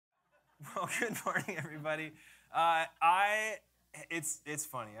Well, good morning, everybody. It's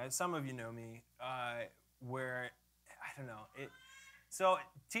funny. Some of you know me, where I don't know. So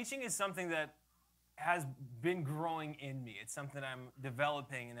teaching is something that has been growing in me. It's something I'm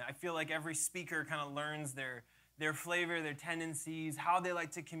developing, and I feel like every speaker kind of learns their flavor, their tendencies, how they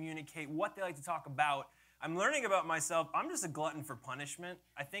like to communicate, what they like to talk about. I'm learning about myself. I'm just a glutton for punishment.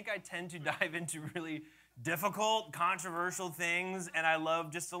 I think I tend to dive into really difficult, controversial things, and I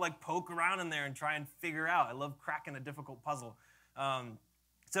love just to poke around in there and try and figure out. I love cracking a difficult puzzle.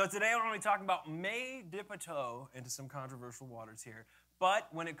 So today we're going to be talking about may dip a toe into some controversial waters here. But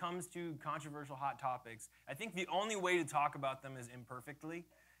when it comes to controversial hot topics, I think the only way to talk about them is imperfectly.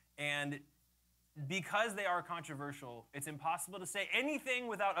 And because they are controversial, it's impossible to say anything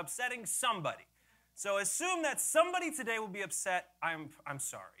without upsetting somebody. So assume that somebody today will be upset. I'm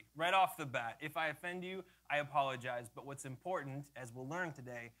sorry. Right off the bat. If I offend you, I apologize. But what's important, as we'll learn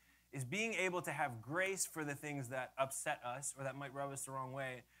today, is being able to have grace for the things that upset us or that might rub us the wrong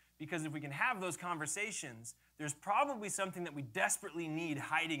way. Because if we can have those conversations, there's probably something that we desperately need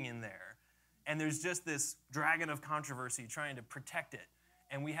hiding in there. And there's just this dragon of controversy trying to protect it.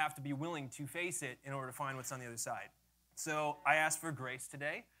 And we have to be willing to face it in order to find what's on the other side. So I asked for grace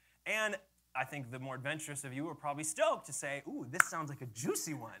today. And I think the more adventurous of you are probably stoked to say, ooh, this sounds like a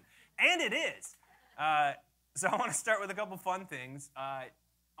juicy one. And it is. So I want to start with a couple fun things. I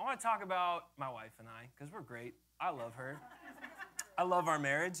want to talk about my wife and I, because we're great. I love her. I love our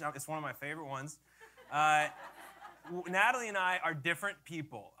marriage. It's one of my favorite ones. Natalie and I are different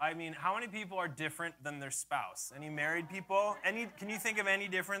people. I mean, how many people are different than their spouse? Any married people? Can you think of any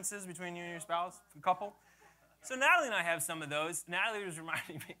differences between you and your spouse? A couple? So Natalie and I have some of those. Natalie was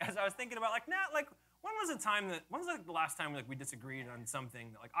reminding me, as I was thinking about, when was the last time we disagreed on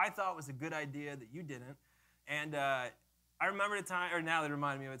something that I thought was a good idea that you didn't? And I remember a time, or Natalie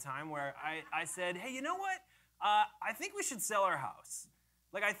reminded me of a time where I said, hey, you know what? I think we should sell our house.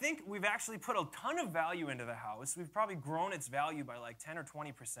 I think we've actually put a ton of value into the house. We've probably grown its value by 10 or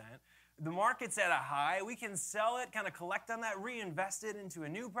 20%. The market's at a high. We can sell it, kind of collect on that, reinvest it into a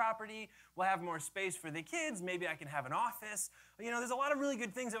new property. We'll have more space for the kids. Maybe I can have an office. There's a lot of really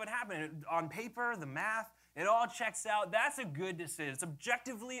good things that would happen. On paper, the math, it all checks out. That's a good decision. It's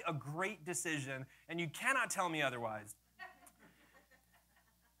objectively a great decision, and you cannot tell me otherwise.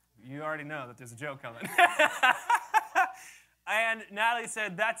 You already know that there's a joke coming. And Natalie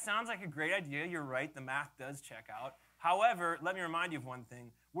said, that sounds like a great idea. You're right. The math does check out. However, let me remind you of one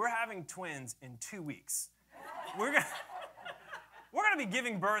thing. We're having twins in 2 weeks. We're going to be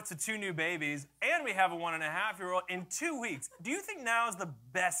giving birth to 2 new babies, and we have a 1.5-year-old in 2 weeks. Do you think now is the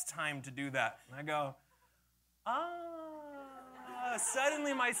best time to do that? And I go,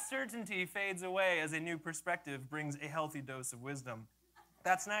 suddenly my certainty fades away as a new perspective brings a healthy dose of wisdom.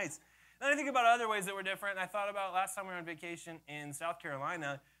 That's nice. Then I think about other ways that we're different, and I thought about last time we were on vacation in South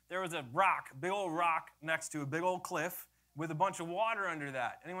Carolina, there was a rock, big old rock next to a big old cliff with a bunch of water under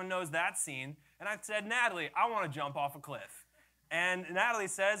that. Anyone knows that scene? And I said, Natalie, I want to jump off a cliff. And Natalie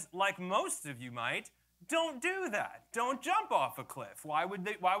says, like most of you might, don't do that. Don't jump off a cliff. Why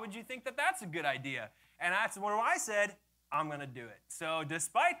would you think that that's a good idea? And that's what I said, I'm going to do it. So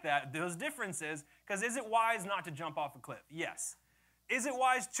despite that, those differences, because is it wise not to jump off a cliff? Yes. Is it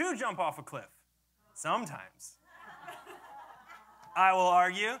wise to jump off a cliff? Sometimes. I will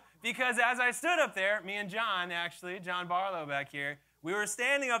argue, because as I stood up there, me and John, actually, John Barlow back here, we were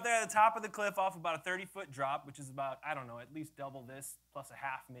standing up there at the top of the cliff off about a 30-foot drop, which is about, I don't know, at least double this, plus a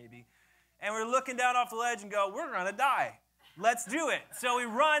half maybe. And we're looking down off the ledge and go, we're going to die. Let's do it. So we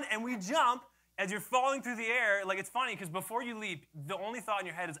run and we jump. As you're falling through the air, it's funny, because before you leap, the only thought in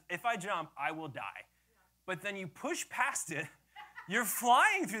your head is, if I jump, I will die. But then you push past it. You're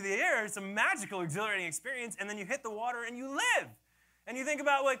flying through the air. It's a magical, exhilarating experience. And then you hit the water and you live. And you think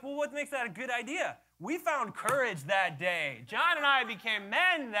about, well, what makes that a good idea? We found courage that day. John and I became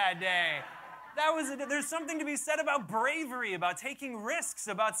men that day. There's something to be said about bravery, about taking risks,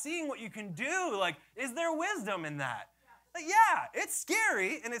 about seeing what you can do. Is there wisdom in that? Yeah, it's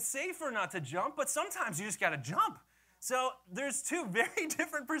scary and it's safer not to jump, but sometimes you just got to jump. So there's 2 very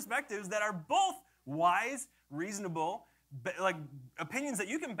different perspectives that are both wise, reasonable, opinions that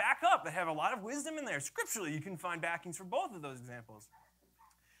you can back up, that have a lot of wisdom in there. Scripturally, you can find backings for both of those examples.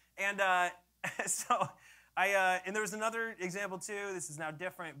 And and there was another example too. This is now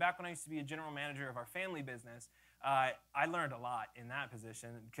different. Back when I used to be a general manager of our family business, I learned a lot in that position,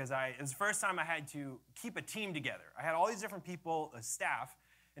 because it was the first time I had to keep a team together. I had all these different people, a staff,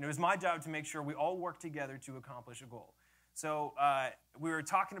 and it was my job to make sure we all worked together to accomplish a goal. So we were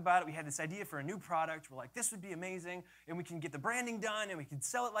talking about it. We had this idea for a new product. We're like, this would be amazing, and we can get the branding done, and we could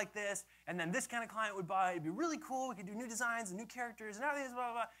sell it like this, and then this kind of client would buy it. It'd be really cool. We could do new designs and new characters and everything, blah,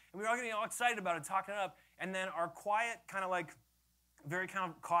 blah, blah. And we were all getting all excited about it, talking it up. And then our quiet, kind of like very kind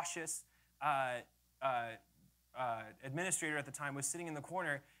of cautious administrator at the time was sitting in the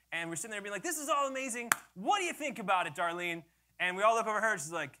corner, and we're sitting there being like, this is all amazing. What do you think about it, Darlene? And we all look over her, and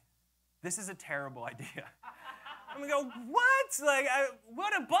she's like, this is a terrible idea. And we go, what? Like,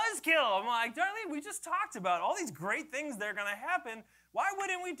 what a buzzkill. I'm like, Darlene, we just talked about all these great things that are going to happen. Why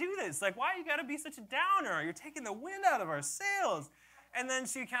wouldn't we do this? Like, why you got to be such a downer? You're taking the wind out of our sails. And then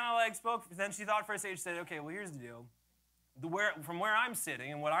she kind of like spoke. Then she thought for a second. She said, okay, well, here's the deal. From where I'm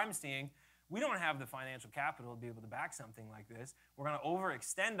sitting and what I'm seeing, we don't have the financial capital to be able to back something like this. We're going to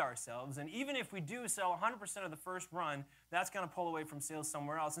overextend ourselves, and even if we do sell 100% of the first run, that's going to pull away from sales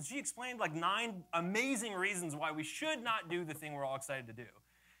somewhere else. And she explained like 9 amazing reasons why we should not do the thing we're all excited to do.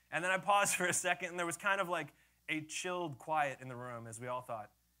 And then I paused for a second, and there was kind of like a chilled quiet in the room as we all thought,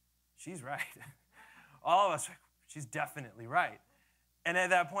 she's right. All of us, she's definitely right. And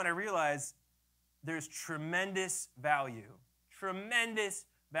at that point, I realized there's tremendous value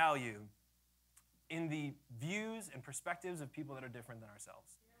in the views and perspectives of people that are different than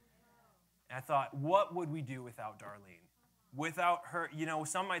ourselves. And I thought, what would we do without Darlene? Without her, you know,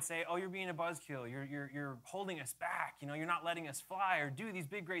 some might say, oh, you're being a buzzkill. You're holding us back. You know, you're not letting us fly or do these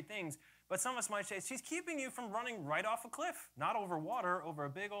big, great things. But some of us might say, she's keeping you from running right off a cliff, not over water, over a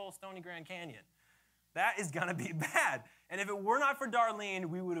big old stony Grand Canyon. That is going to be bad. And if it were not for Darlene,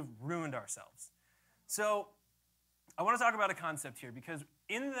 we would have ruined ourselves. So I want to talk about a concept here, because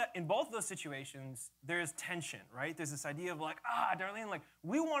in both of those situations, there's tension, right? There's this idea of like, Darlene, like,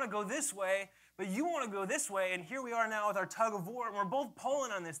 we want to go this way, but you want to go this way, and here we are now with our tug of war, and we're both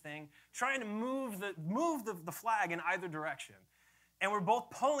pulling on this thing, trying to move the flag in either direction. And we're both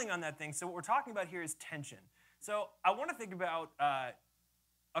pulling on that thing, so what we're talking about here is tension. So I want to think about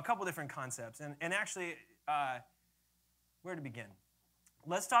a couple different concepts, and actually, where to begin?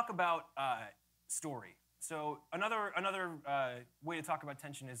 Let's talk about story. So another way to talk about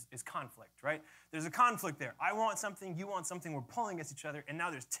tension is conflict, right? There's a conflict there. I want something, you want something, we're pulling against each other, and now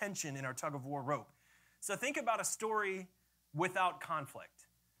there's tension in our tug-of-war rope. So think about a story without conflict,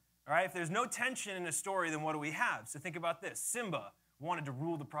 all right? If there's no tension in a story, then what do we have? So think about this. Simba wanted to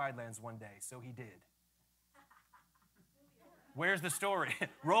rule the Pride Lands one day, so he did. Where's the story?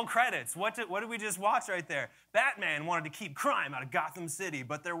 Roll credits. What did we just watch right there? Batman wanted to keep crime out of Gotham City,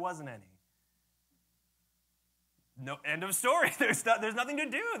 but there wasn't any. No, end of story. There's nothing to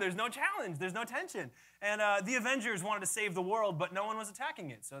do. There's no challenge. There's no tension. And the Avengers wanted to save the world, but no one was attacking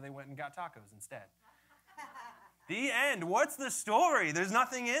it, so they went and got tacos instead. The end. What's the story? There's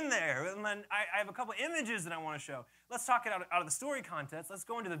nothing in there. And then I have a couple images that I want to show. Let's talk it out of the story context. Let's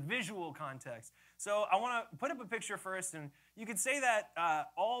go into the visual context. So I want to put up a picture first, and you could say that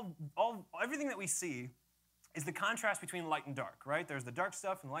everything that we see is the contrast between light and dark, right? There's the dark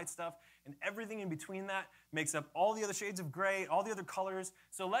stuff and light stuff, and everything in between that makes up all the other shades of gray, all the other colors.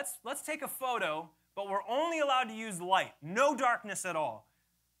 So let's take a photo, but we're only allowed to use light, no darkness at all.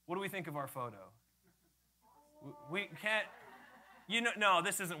 What do we think of our photo? We can't, no,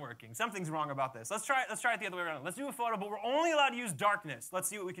 this isn't working. Something's wrong about this. Let's try it the other way around. Let's do a photo, but we're only allowed to use darkness. Let's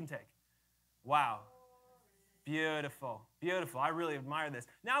see what we can take. Wow. Beautiful, beautiful. I really admire this.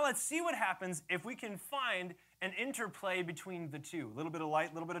 Now let's see what happens if we can find an interplay between the two. A little bit of light,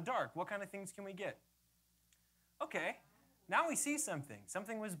 a little bit of dark. What kind of things can we get? Okay, now we see something.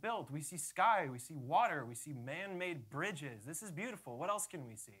 Something was built. We see sky, we see water, we see man-made bridges. This is beautiful. What else can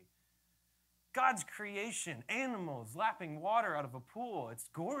we see? God's creation, animals lapping water out of a pool. It's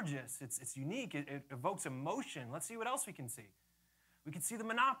gorgeous. It's unique. It evokes emotion. Let's see what else we can see. We can see the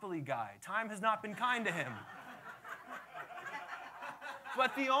Monopoly guy. Time has not been kind to him.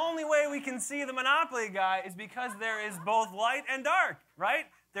 But the only way we can see the Monopoly guy is because there is both light and dark, right?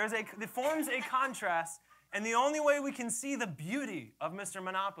 It forms a contrast, and the only way we can see the beauty of Mr.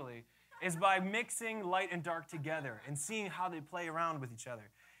 Monopoly is by mixing light and dark together and seeing how they play around with each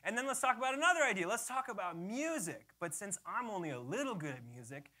other. And then let's talk about another idea. Let's talk about music. But since I'm only a little good at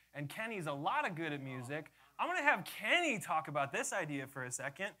music, and Kenny's a lot of good at music, I'm going to have Kenny talk about this idea for a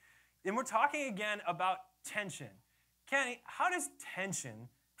second. And we're talking again about tension. Kenny, how does tension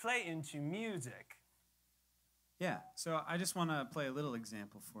play into music? Yeah, so I just want to play a little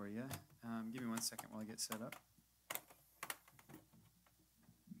example for you. Give me 1 second while I get set up.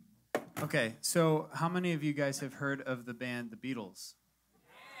 Okay, so how many of you guys have heard of the band The Beatles?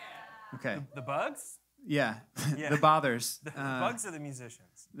 Okay. The Bugs? Yeah, Yeah. the Bothers. The Bugs are the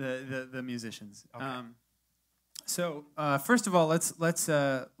musicians. The musicians. Okay. So first of all, let's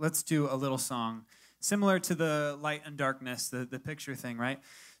do a little song similar to the light and darkness, the picture thing, right?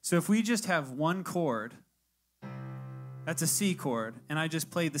 So if we just have one chord, that's a C chord, and I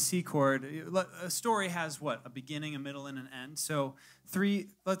just played the C chord. A story has what? A beginning, a middle, and an end. So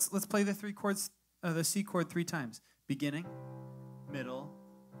let's play the three chords, the C chord 3 times. Beginning, middle,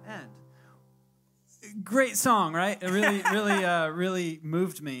 end. Great song, right? It really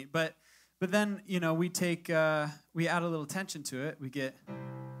moved me. But then, you know, we add a little tension to it. We get,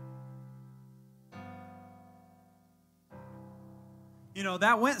 you know,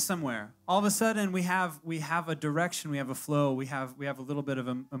 that went somewhere. All of a sudden, we have a direction, we have a flow, we have a little bit of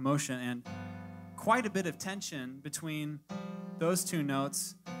emotion, and quite a bit of tension between those two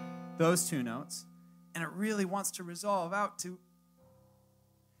notes, and it really wants to resolve out to.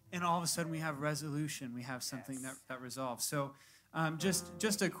 And all of a sudden, we have resolution. We have something that resolves. So,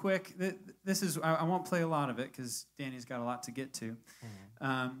 just a quick. This is. I won't play a lot of it because Danny's got a lot to get to.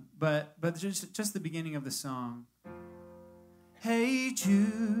 But just the beginning of the song. Hey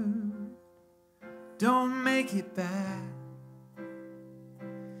Jude, don't make it bad.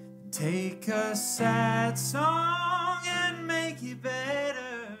 Take a sad song and make it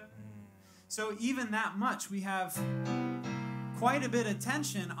better. So even that much, we have quite a bit of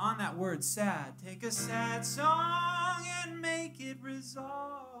tension on that word sad. Take a sad song and make it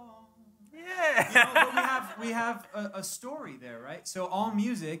resolve. Yeah. You know, but we have a story there, right? So all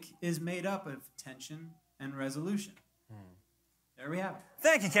music is made up of tension and resolution. There we have it.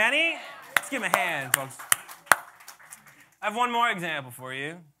 Thank you, Kenny. Let's give him a hand, folks. I have one more example for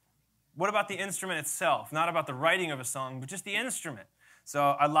you. What about the instrument itself? Not about the writing of a song, but just the instrument.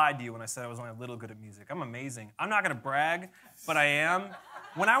 So I lied to you when I said I was only a little good at music. I'm amazing. I'm not going to brag, but I am.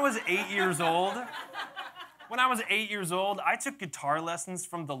 When I was 8 years old, I took guitar lessons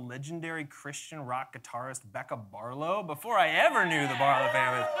from the legendary Christian rock guitarist Becca Barlow before I ever knew the Barlow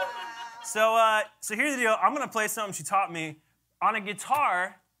family. So here's the deal. I'm going to play something she taught me on a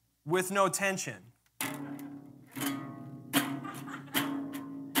guitar with no tension.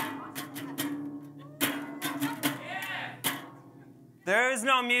 There is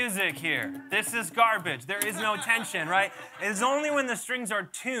no music here. This is garbage. There is no tension, right? It is only when the strings are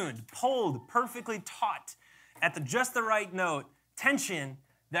tuned, pulled, perfectly taut at just the right note, tension,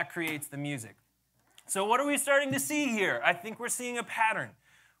 that creates the music. So what are we starting to see here? I think we're seeing a pattern.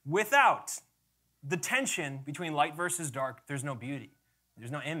 Without the tension between light versus dark, there's no beauty.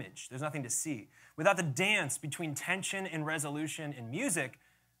 There's no image. There's nothing to see. Without the dance between tension and resolution in music,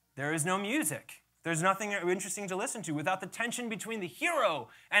 there is no music. There's nothing interesting to listen to. Without the tension between the hero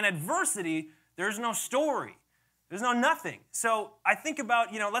and adversity, there's no story. There's no nothing. So I think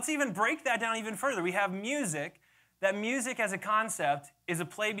about, let's even break that down even further. We have music. That music as a concept is a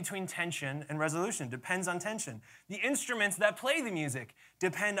play between tension and resolution. Depends on tension. The instruments that play the music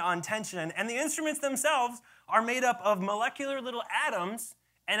depend on tension. And the instruments themselves are made up of molecular little atoms.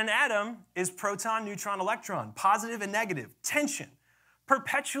 And an atom is proton, neutron, electron. Positive and negative. Tension.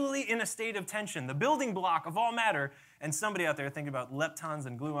 Perpetually in a state of tension. The building block of all matter. And somebody out there thinking about leptons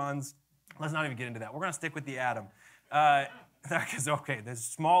and gluons. Let's not even get into that. We're going to stick with the atom. Because, okay, there's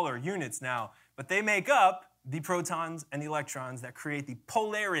smaller units now. But they make up the protons and the electrons that create the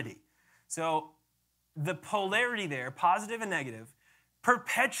polarity. So the polarity there, positive and negative,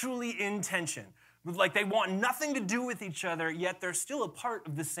 perpetually in tension. Like they want nothing to do with each other, yet they're still a part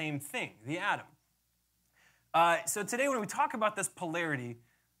of the same thing, the atom. So today when we talk about this polarity,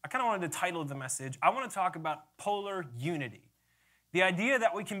 I kind of wanted to title the message, I want to talk about polar unity. The idea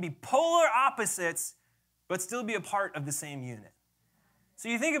that we can be polar opposites, but still be a part of the same unit. So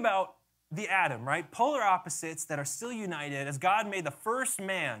you think about the atom, right? Polar opposites that are still united. As God made the first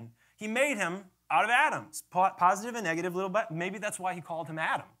man, he made him out of atoms, positive and negative little bit. Maybe that's why he called him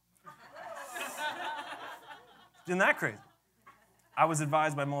Adam. Isn't that crazy? I was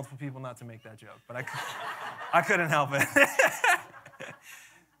advised by multiple people not to make that joke, but I couldn't help it.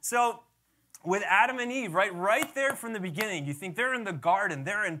 So with Adam and Eve, right there from the beginning, you think they're in the garden,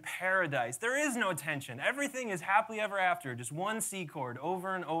 they're in paradise. There is no tension. Everything is happily ever after, just one C chord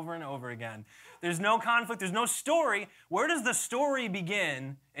over and over and over again. There's no conflict, there's no story. Where does the story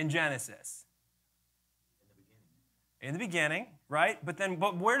begin in Genesis? In the beginning, right?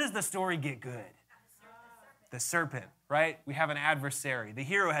 But where does the story get good? The serpent, right? We have an adversary. The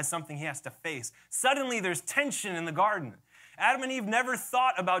hero has something he has to face. Suddenly there's tension in the garden. Adam and Eve never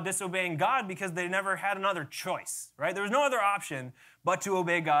thought about disobeying God because they never had another choice, right? There was no other option but to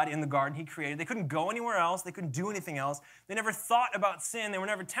obey God in the garden he created. They couldn't go anywhere else. They couldn't do anything else. They never thought about sin. They were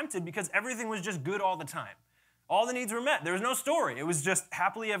never tempted because everything was just good all the time. All the needs were met. There was no story. It was just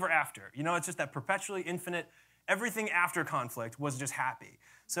happily ever after. It's just that perpetually infinite everything after conflict was just happy.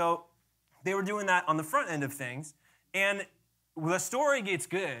 So they were doing that on the front end of things. And the story gets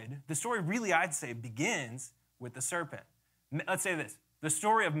good. The story really, I'd say, begins with the serpent. Let's say this. The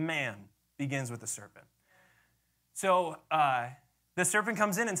story of man begins with the serpent. So the serpent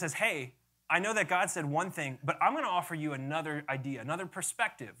comes in and says, hey, I know that God said one thing, but I'm going to offer you another idea, another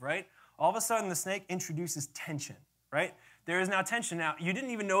perspective, right? All of a sudden, the snake introduces tension, right? There is now tension. Now, you didn't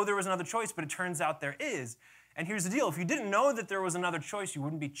even know there was another choice, but it turns out there is. And here's the deal. If you didn't know that there was another choice, you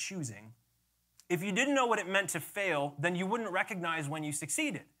wouldn't be choosing. If you didn't know what it meant to fail, then you wouldn't recognize when you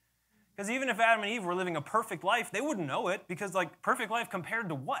succeeded. Because even if Adam and Eve were living a perfect life, they wouldn't know it, because like perfect life compared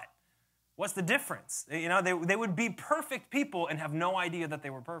to what? What's the difference? You know, they would be perfect people and have no idea that they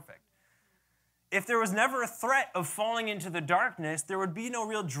were perfect. If there was never a threat of falling into the darkness, there would be no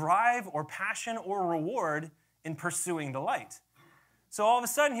real drive or passion or reward in pursuing the light. So all of a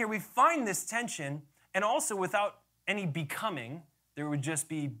sudden here we find this tension, and also without any becoming, there would just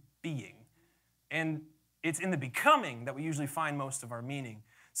be being. And it's in the becoming that we usually find most of our meaning.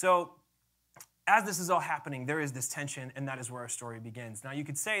 So as this is all happening, there is this tension, and that is where our story begins. Now, you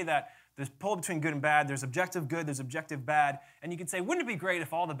could say that there's pull between good and bad. There's objective good, there's objective bad. And you could say, wouldn't it be great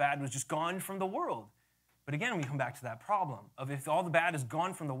if all the bad was just gone from the world? But again, we come back to that problem of if all the bad is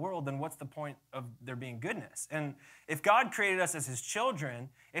gone from the world, then what's the point of there being goodness? And if God created us as his children,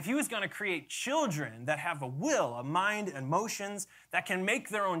 if he was going to create children that have a will, a mind, emotions, that can make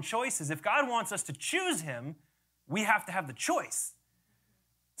their own choices, if God wants us to choose him, we have to have the choice.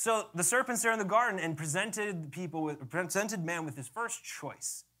 So the serpent's there in the garden and presented man with his first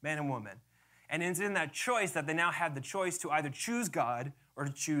choice, man and woman. And it's in that choice that they now had the choice to either choose God or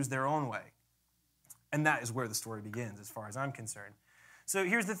to choose their own way. And that is where the story begins, as far as I'm concerned. So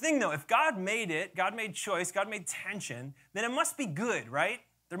here's the thing, though. If God made it, God made choice, God made tension, then it must be good, right?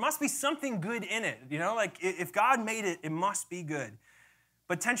 There must be something good in it. You know, like if God made it, it must be good.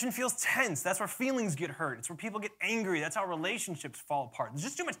 But tension feels tense. That's where feelings get hurt. It's where people get angry. That's how relationships fall apart. There's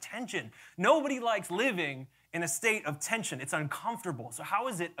just too much tension. Nobody likes living in a state of tension. It's uncomfortable. So how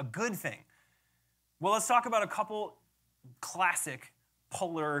is it a good thing? Well, let's talk about a couple classic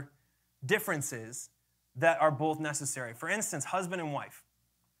polar differences that are both necessary. For instance, husband and wife.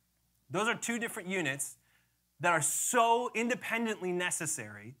 Those are two different units that are so independently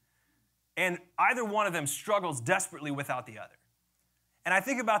necessary, and either one of them struggles desperately without the other. And I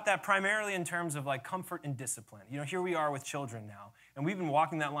think about that primarily in terms of like comfort and discipline. You know, here we are with children now, and we've been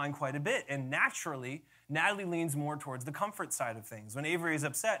walking that line quite a bit, and naturally, Natalie leans more towards the comfort side of things. When Avery is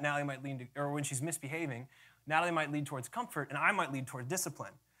upset, Natalie might lean to, or when she's misbehaving, Natalie might lean towards comfort, and I might lean towards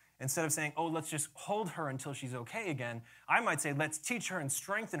discipline. Instead of saying, oh, let's just hold her until she's okay again, I might say, let's teach her and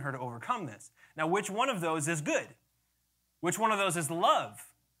strengthen her to overcome this. Now, which one of those is good? Which one of those is love?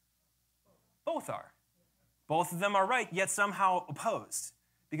 Both are. Both of them are right, yet somehow opposed.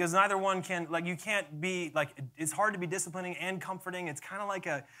 Because neither one can, like, you can't be, like, it's hard to be disciplining and comforting. It's kind of like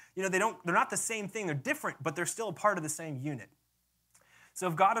a, you know, they're not the same thing. They're different, but they're still a part of the same unit. So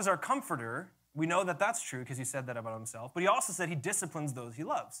if God is our comforter, we know that that's true because he said that about himself. But he also said he disciplines those he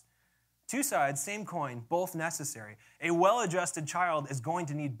loves. Two sides, same coin, both necessary. A well-adjusted child is going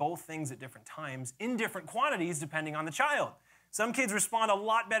to need both things at different times in different quantities depending on the child. Some kids respond a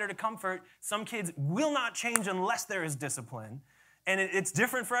lot better to comfort. Some kids will not change unless there is discipline. And it's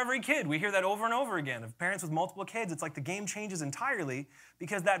different for every kid. We hear that over and over again. Of parents with multiple kids, it's like the game changes entirely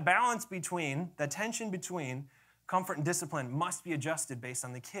because that balance between, that tension between comfort and discipline must be adjusted based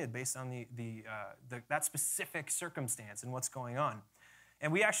on the kid, based on that specific circumstance and what's going on.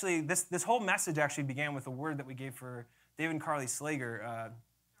 And we actually, this whole message actually began with a word that we gave for David and Carly Slager.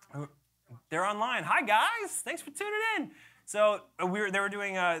 They're online. Hi, guys. Thanks for tuning in. So they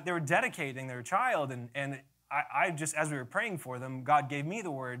were dedicating their child, and I just, as we were praying for them, God gave me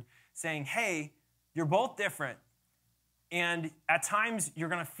the word saying, hey, you're both different, and at times you're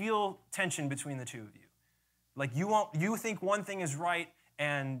going to feel tension between the two of you. Like you think one thing is right,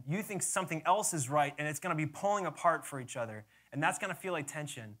 and you think something else is right, and it's going to be pulling apart for each other, and that's going to feel like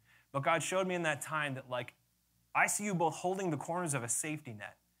tension. But God showed me in that time that, like, I see you both holding the corners of a safety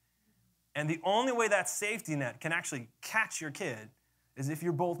net. And the only way that safety net can actually catch your kid is if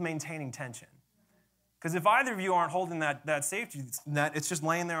you're both maintaining tension. Because if either of you aren't holding that safety net, it's just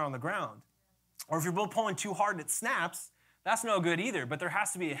laying there on the ground. Or if you're both pulling too hard and it snaps, that's no good either. But there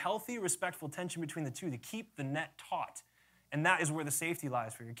has to be a healthy, respectful tension between the two to keep the net taut. And that is where the safety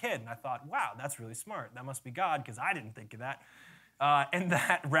lies for your kid. And I thought, wow, that's really smart. That must be God, because I didn't think of that. And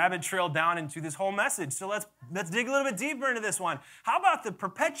that rabbit trailed down into this whole message. So let's dig a little bit deeper into this one. How about the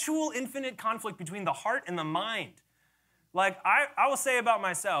perpetual infinite conflict between the heart and the mind? Like, I will say about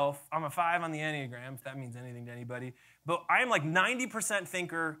myself, I'm a 5 on the Enneagram, if that means anything to anybody, but I am like 90%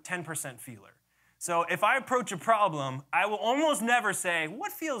 thinker, 10% feeler. So if I approach a problem, I will almost never say,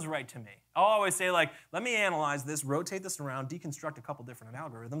 what feels right to me? I'll always say, like, let me analyze this, rotate this around, deconstruct a couple different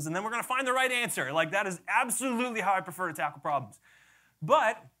algorithms, and then we're going to find the right answer. Like, that is absolutely how I prefer to tackle problems.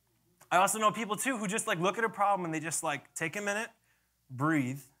 But I also know people, too, who just, like, look at a problem and they just, like, take a minute,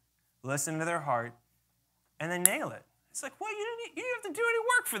 breathe, listen to their heart, and then nail it. It's like, well, you didn't have to do any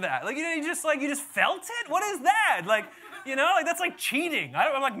work for that. Like, you just felt it? What is that? Like, like that's like cheating.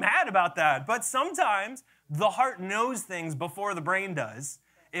 I'm like mad about that. But sometimes the heart knows things before the brain does,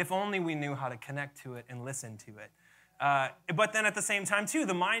 if only we knew how to connect to it and listen to it. But then at the same time, too,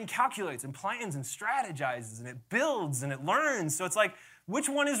 the mind calculates and plans and strategizes, and it builds and it learns. So it's like, which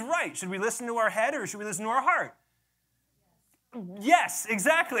one is right? Should we listen to our head or should we listen to our heart? Yes,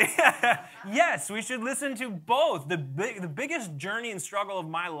 exactly. Yes, we should listen to both. The biggest journey and struggle of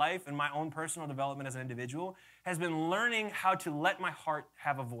my life and my own personal development as an individual has been learning how to let my heart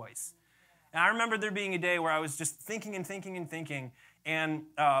have a voice. And I remember there being a day where I was just thinking and thinking and thinking, and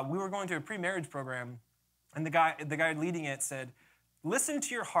we were going to a pre-marriage program, and the guy leading it said, listen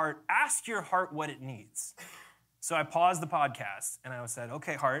to your heart, ask your heart what it needs. So I paused the podcast, and I said,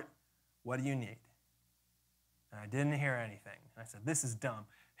 okay, heart, what do you need? And I didn't hear anything. I said, this is dumb.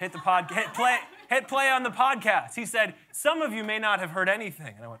 Hit play on the podcast. He said, some of you may not have heard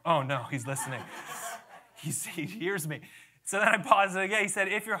anything. And I went, oh no, he's listening. He hears me. So then I paused it again. He said,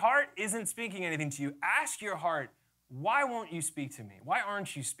 if your heart isn't speaking anything to you, ask your heart, why won't you speak to me? Why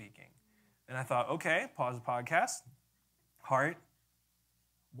aren't you speaking? And I thought, okay, pause the podcast. Heart,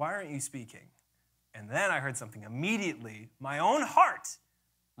 why aren't you speaking? And then I heard something immediately. My own heart,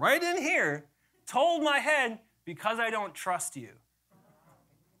 right in here, told my head, because I don't trust you.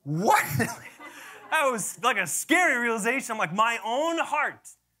 What? That was like a scary realization. I'm like, my own heart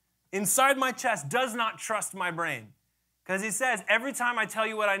inside my chest does not trust my brain. Because he says, every time I tell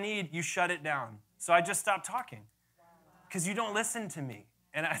you what I need, you shut it down. So I just stopped talking. Because you don't listen to me.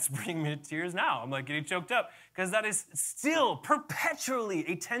 And it's bringing me to tears now. I'm like getting choked up. Because that is still perpetually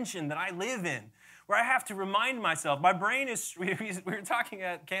a tension that I live in. Where I have to remind myself. My brain is, we were talking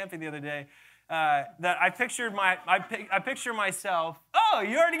at camping the other day, that I picture myself. Oh,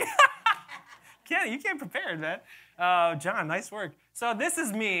 you already Kenny, you came prepared, man. John, nice work. So this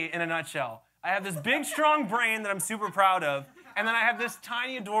is me in a nutshell. I have this big, strong brain that I'm super proud of, and then I have this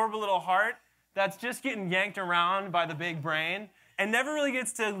tiny, adorable little heart that's just getting yanked around by the big brain and never really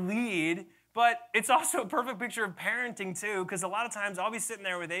gets to lead. But it's also a perfect picture of parenting too, because a lot of times I'll be sitting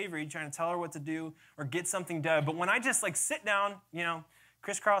there with Avery trying to tell her what to do or get something done. But when I just like sit down,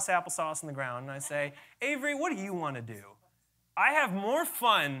 crisscross applesauce on the ground, and I say, Avery, what do you want to do? I have more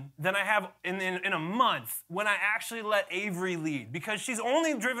fun than I have in a month when I actually let Avery lead, because she's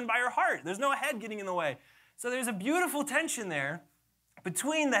only driven by her heart. There's no head getting in the way. So there's a beautiful tension there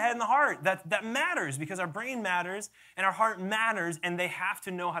between the head and the heart that matters, because our brain matters and our heart matters, and they have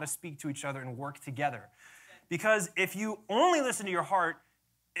to know how to speak to each other and work together. Because if you only listen to your heart,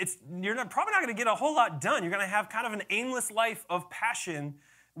 you're probably not going to get a whole lot done. You're going to have kind of an aimless life of passion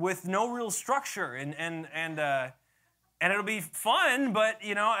with no real structure, and it'll be fun, but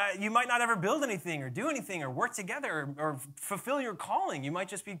you might not ever build anything or do anything or work together or fulfill your calling. You might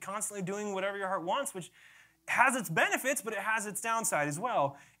just be constantly doing whatever your heart wants, which has its benefits, but it has its downside as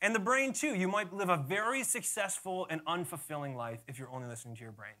well. And the brain too. You might live a very successful and unfulfilling life if you're only listening to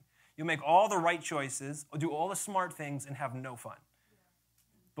your brain. You'll make all the right choices, do all the smart things, and have no fun.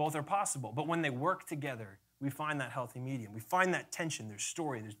 Both are possible, but when they work together, we find that healthy medium. We find that tension, there's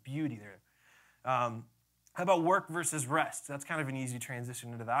story, there's beauty there. How about work versus rest? That's kind of an easy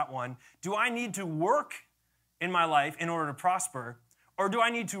transition into that one. Do I need to work in my life in order to prosper, or do I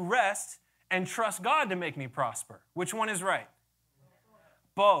need to rest and trust God to make me prosper? Which one is right?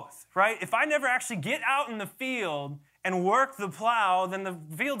 Both, right? If I never actually get out in the field and work the plow, then the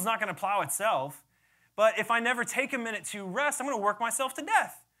field's not going to plow itself. But if I never take a minute to rest, I'm going to work myself to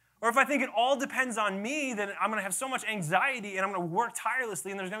death. Or if I think it all depends on me, then I'm going to have so much anxiety and I'm going to work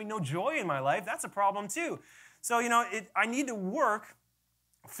tirelessly and there's going to be no joy in my life. That's a problem too. So, I need to work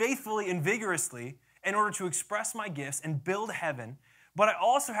faithfully and vigorously in order to express my gifts and build heaven. But I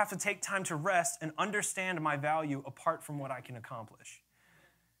also have to take time to rest and understand my value apart from what I can accomplish.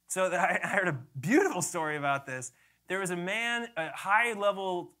 So I heard a beautiful story about this. There was a man, a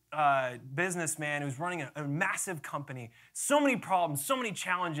high-level businessman who's running a massive company. So many problems, so many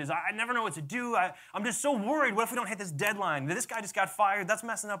challenges. I never know what to do. I'm just so worried. What if we don't hit this deadline? This guy just got fired. That's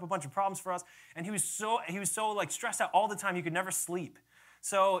messing up a bunch of problems for us. And he was so like stressed out all the time. He could never sleep.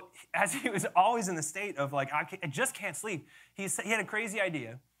 So as he was always in the state of like, I just can't sleep, he had a crazy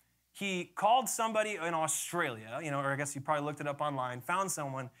idea. He called somebody in Australia, or I guess he probably looked it up online, found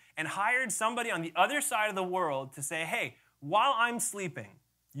someone, and hired somebody on the other side of the world to say, hey, while I'm sleeping,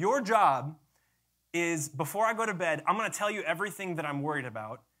 your job is, before I go to bed, I'm going to tell you everything that I'm worried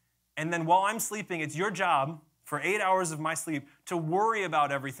about. And then while I'm sleeping, it's your job for 8 hours of my sleep to worry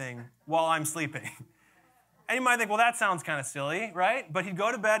about everything while I'm sleeping. And you might think, well, that sounds kind of silly, right? But he'd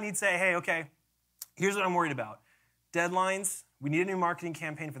go to bed and he'd say, hey, okay, here's what I'm worried about. Deadlines. We need a new marketing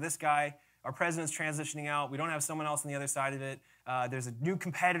campaign for this guy. Our president's transitioning out. We don't have someone else on the other side of it. There's a new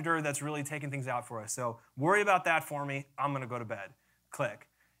competitor that's really taking things out for us. So worry about that for me. I'm going to go to bed. Click.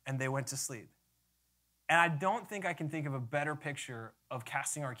 And they went to sleep. And I don't think I can think of a better picture of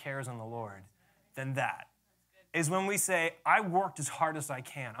casting our cares on the Lord than that. Is when we say, I worked as hard as I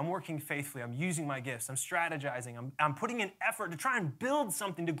can. I'm working faithfully. I'm using my gifts. I'm strategizing. I'm putting in effort to try and build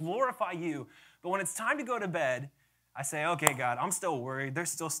something to glorify you. But when it's time to go to bed, I say, okay, God, I'm still worried. There's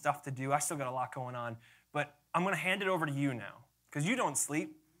still stuff to do. I still got a lot going on. But I'm going to hand it over to you now because you don't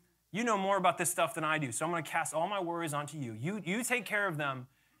sleep. You know more about this stuff than I do. So I'm going to cast all my worries onto you. You take care of them.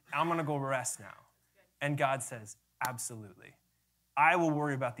 I'm going to go rest now. And God says, absolutely. I will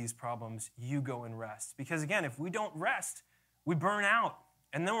worry about these problems. You go and rest. Because again, if we don't rest, we burn out.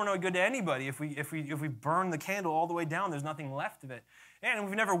 And then we're no good to anybody. If we burn the candle all the way down, there's nothing left of it. And if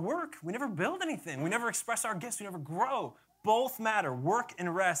we never work, we never build anything. We never express our gifts. We never grow. Both matter, work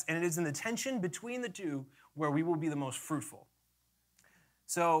and rest. And it is in the tension between the two where we will be the most fruitful.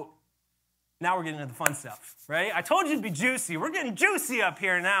 So now we're getting into the fun stuff, right? I told you it'd be juicy. We're getting juicy up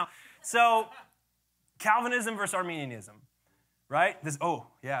here now. So Calvinism versus Arminianism, right?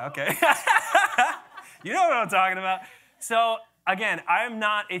 Okay. You know what I'm talking about. So again, I am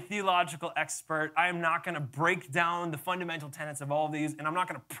not a theological expert. I am not going to break down the fundamental tenets of all of these, and I'm not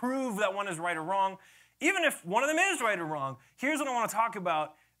going to prove that one is right or wrong. Even if one of them is right or wrong, here's what I want to talk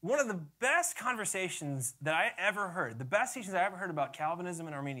about. One of the best conversations that I ever heard, the best teachings I ever heard about Calvinism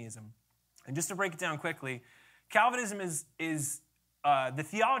and Arminianism, and just to break it down quickly, Calvinism is the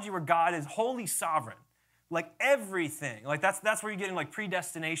theology where God is wholly sovereign. Like everything, like that's where you're getting like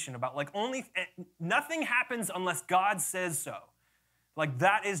predestination about like nothing happens unless God says so. Like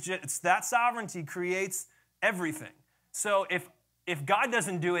that is just, that sovereignty creates everything. So if God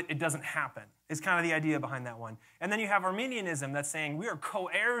doesn't do it, it doesn't happen, is kind of the idea behind that one. And then you have Arminianism that's saying we are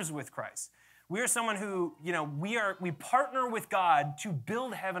co-heirs with Christ. We are someone who, we partner with God to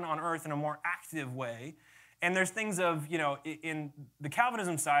build heaven on earth in a more active way. And there's things of, in the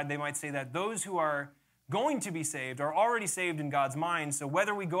Calvinism side, they might say that those who are going to be saved are already saved in God's mind, so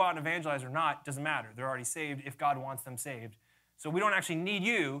whether we go out and evangelize or not doesn't matter. They're already saved if God wants them saved. So we don't actually need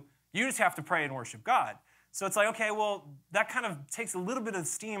you. You just have to pray and worship God. So it's like, okay, well, that kind of takes a little bit of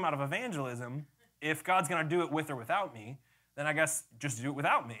steam out of evangelism. If God's going to do it with or without me, then I guess just do it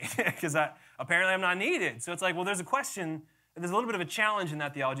without me, because apparently I'm not needed. So it's like, well, there's a question, there's a little bit of a challenge in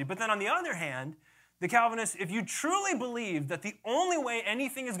that theology. But then on the other hand, the Calvinists, if you truly believe that the only way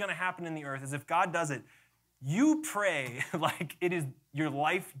anything is going to happen in the earth is if God does it, you pray like it is your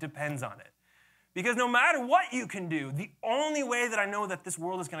life depends on it. Because no matter what you can do, the only way that I know that this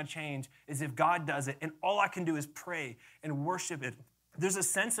world is going to change is if God does it, and all I can do is pray and worship it. There's a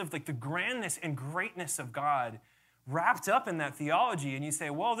sense of like the grandness and greatness of God wrapped up in that theology, and you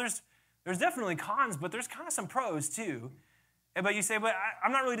say, well, there's definitely cons, but there's kind of some pros too. But you say, but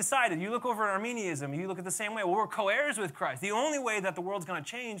I'm not really decided. You look over at Arminianism, you look at the same way. Well, we're co-heirs with Christ. The only way that the world's going to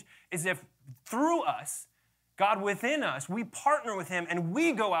change is if through us, God within us, we partner with him and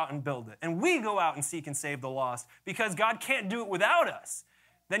we go out and build it. And we go out and seek and save the lost because God can't do it without us.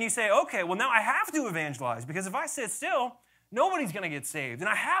 Then you say, okay, well now I have to evangelize because if I sit still, nobody's going to get saved. And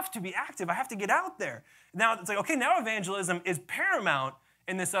I have to be active. I have to get out there. Now it's like, okay, now evangelism is paramount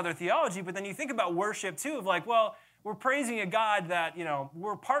in this other theology. But then you think about worship too of like, well, we're praising a God that,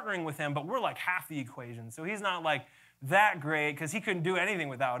 we're partnering with him, but we're like half the equation. So he's not like that great because he couldn't do anything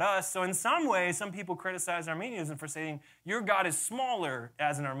without us. So in some ways, some people criticize Arminianism for saying your God is smaller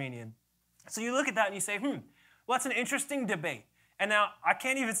as an Arminian. So you look at that and you say, well, that's an interesting debate. And now I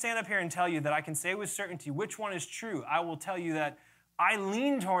can't even stand up here and tell you that I can say with certainty which one is true. I will tell you that I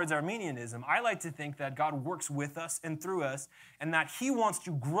lean towards Arminianism. I like to think that God works with us and through us and that he wants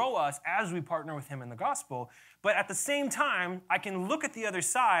to grow us as we partner with him in the gospel. But at the same time, I can look at the other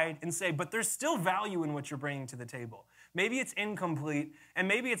side and say, but there's still value in what you're bringing to the table. Maybe it's incomplete, and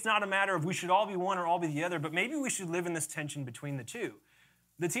maybe it's not a matter of we should all be one or all be the other, but maybe we should live in this tension between the two.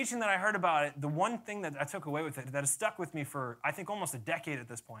 The teaching that I heard about it, the one thing that I took away with it that has stuck with me for, I think, almost a decade at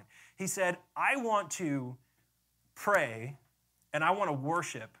this point, he said, I want to pray and I want to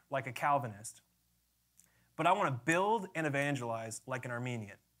worship like a Calvinist, but I want to build and evangelize like an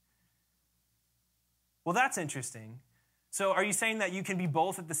Armenian. Well, that's interesting. So are you saying that you can be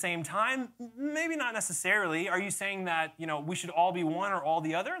both at the same time? Maybe not necessarily. Are you saying that, we should all be one or all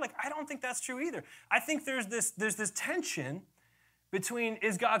the other? I don't think that's true either. I think there's this tension between,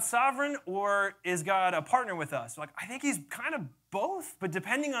 is God sovereign or is God a partner with us? I think he's kind of both, but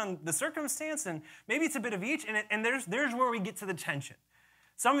depending on the circumstance, and maybe it's a bit of each, and there's where we get to the tension.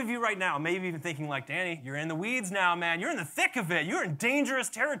 Some of you right now may be even thinking Danny, you're in the weeds now, man. You're in the thick of it. You're in dangerous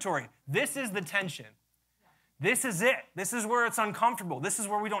territory. This is the tension. This is it. This is where it's uncomfortable. This is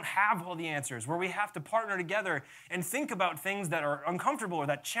where we don't have all the answers, where we have to partner together and think about things that are uncomfortable or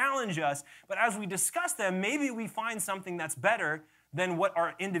that challenge us. But as we discuss them, maybe we find something that's better than what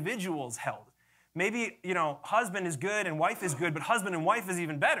our individuals held. Maybe, husband is good and wife is good, but husband and wife is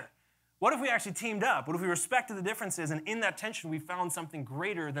even better. What if we actually teamed up? What if we respected the differences, and in that tension we found something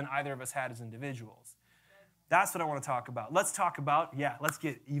greater than either of us had as individuals? That's what I want to talk about. Let's talk about, let's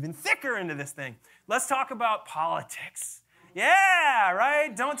get even thicker into this thing. Let's talk about politics. Yeah,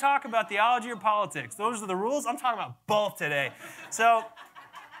 right? Don't talk about theology or politics. Those are the rules. I'm talking about both today. So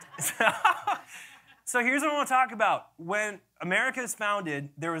here's what I want to talk about. When America is founded,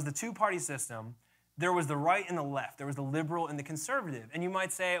 there was the two-party system. There was the right and the left. There was the liberal and the conservative. And you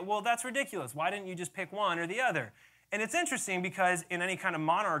might say, well, that's ridiculous. Why didn't you just pick one or the other? And it's interesting because in any kind of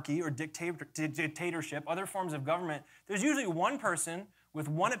monarchy or dictatorship, other forms of government, there's usually one person with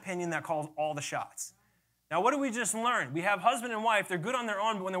one opinion that calls all the shots. Now, what do we just learn? We have husband and wife. They're good on their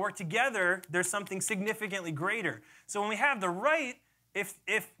own, but when they work together, there's something significantly greater. So when we have the right, if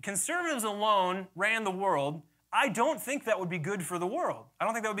conservatives alone ran the world, I don't think that would be good for the world. I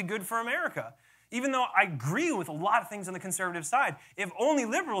don't think that would be good for America. Even though I agree with a lot of things on the conservative side, if only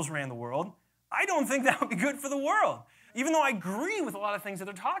liberals ran the world, I don't think that would be good for the world. Even though I agree with a lot of things that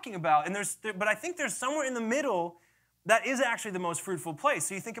they're talking about. But I think there's somewhere in the middle that is actually the most fruitful place.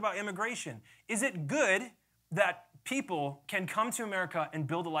 So you think about immigration. Is it good that people can come to America and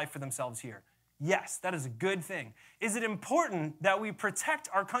build a life for themselves here? Yes, that is a good thing. Is it important that we protect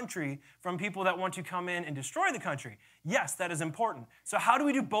our country from people that want to come in and destroy the country? Yes, that is important. So how do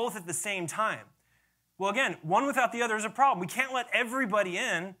we do both at the same time? Well, again, one without the other is a problem. We can't let everybody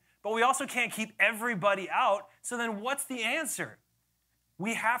in, but we also can't keep everybody out. So then what's the answer?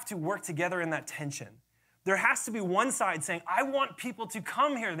 We have to work together in that tension. There has to be one side saying, I want people to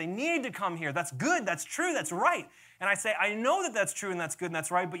come here. They need to come here. That's good. That's true. That's right. And I say, I know that that's true and that's good and that's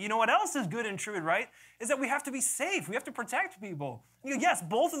right, but you know what else is good and true and right? Is that we have to be safe. We have to protect people. Yes,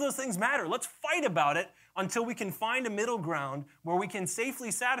 both of those things matter. Let's fight about it until we can find a middle ground where we can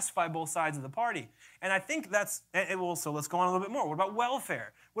safely satisfy both sides of the party. And I think that's, so let's go on a little bit more. What about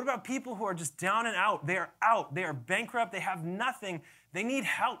welfare? What about people who are just down and out? They are out. They are bankrupt. They have nothing. They need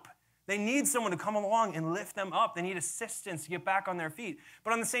help. They need someone to come along and lift them up. They need assistance to get back on their feet.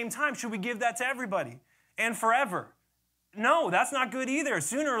 But on the same time, should we give that to everybody and forever? No, that's not good either.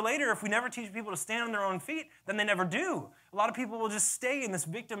 Sooner or later, if we never teach people to stand on their own feet, then they never do. A lot of people will just stay in this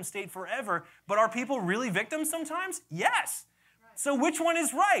victim state forever. But are people really victims sometimes? Yes. So which one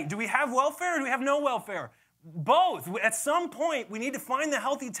is right? Do we have welfare or do we have no welfare? Both. At some point, we need to find the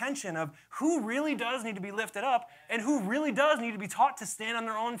healthy tension of who really does need to be lifted up and who really does need to be taught to stand on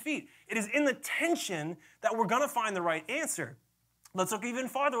their own feet. It is in the tension that we're going to find the right answer. Let's look even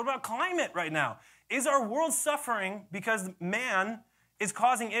farther. What about climate right now? Is our world suffering because man is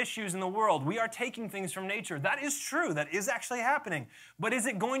causing issues in the world? We are taking things from nature. That is true. That is actually happening. But is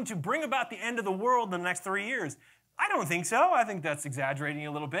it going to bring about the end of the world in the next 3 years? I don't think so. I think that's exaggerating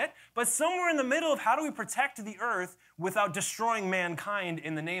a little bit. But somewhere in the middle of how do we protect the earth without destroying mankind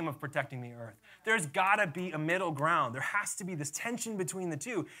in the name of protecting the earth? There's got to be a middle ground. There has to be this tension between the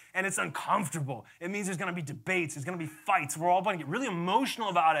two. And it's uncomfortable. It means there's going to be debates. There's going to be fights. We're all going to get really emotional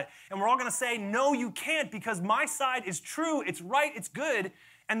about it. And we're all going to say, no, you can't, because my side is true. It's right. It's good.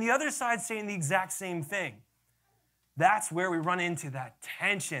 And the other side's saying the exact same thing. That's where we run into that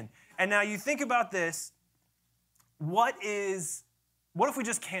tension. And now you think about this. What if we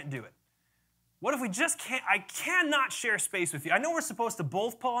just can't do it? What if we just can't? I cannot share space with you. I know we're supposed to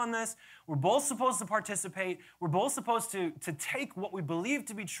both pull on this. We're both supposed to participate. We're both supposed to take what we believe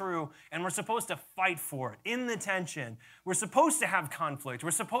to be true, and we're supposed to fight for it in the tension. We're supposed to have conflict. We're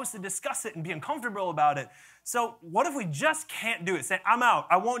supposed to discuss it and be uncomfortable about it. So what if we just can't do it? Say, I'm out.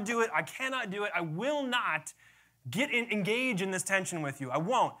 I won't do it. I cannot do it. I will not engage in this tension with you. I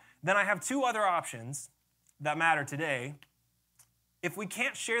won't. Then I have two other options that matter today. If we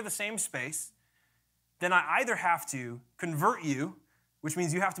can't share the same space, then I either have to convert you, which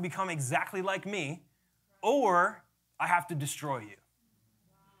means you have to become exactly like me, or I have to destroy you.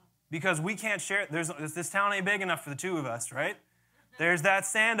 Because we can't share, this town ain't big enough for the two of us, right? There's that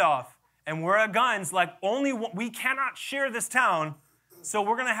standoff. And we're at guns, like we cannot share this town, so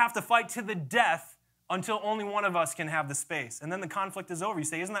we're going to have to fight to the death until only one of us can have the space. And then the conflict is over. You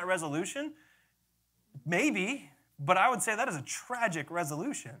say, isn't that resolution? Maybe, but I would say that is a tragic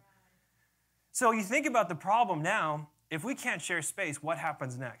resolution. So you think about the problem now. If we can't share space, what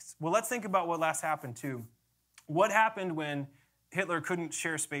happens next? Well, let's think about what last happened too. What happened when Hitler couldn't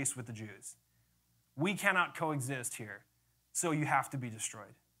share space with the Jews? We cannot coexist here, so you have to be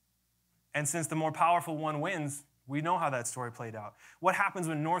destroyed. And since the more powerful one wins, we know how that story played out. What happens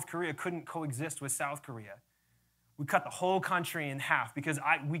when North Korea couldn't coexist with South Korea? We cut the whole country in half because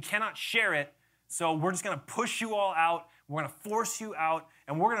we cannot share it, so we're just going to push you all out. We're going to force you out,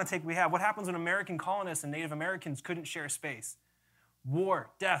 and we're going to take what we have. What happens when American colonists and Native Americans couldn't share space?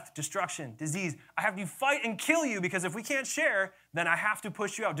 War, death, destruction, disease. I have to fight and kill you because if we can't share, then I have to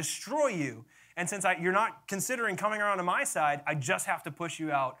push you out, destroy you. And since you're not considering coming around to my side, I just have to push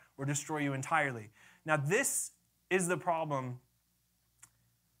you out or destroy you entirely. Now, this is the problem.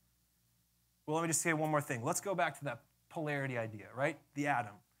 Well, let me just say one more thing. Let's go back to that polarity idea, right? The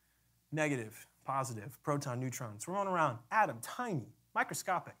atom. Negative, positive, proton, neutrons. We're running around. Atom, tiny,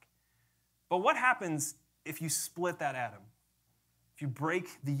 microscopic. But what happens if you split that atom? If you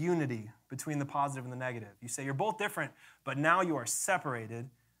break the unity between the positive and the negative? You say you're both different, but now you are separated.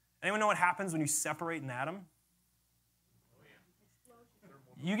 Anyone know what happens when you separate an atom?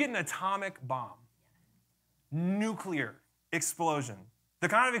 You get an atomic bomb. Nuclear explosion. The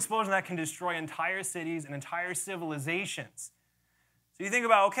kind of explosion that can destroy entire cities and entire civilizations. So you think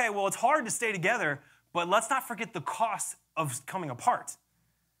about, okay, well, it's hard to stay together, but let's not forget the cost of coming apart.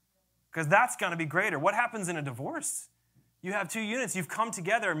 Because that's going to be greater. What happens in a divorce? You have two units. You've come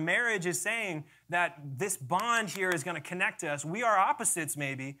together. Marriage is saying that this bond here is going to connect us. We are opposites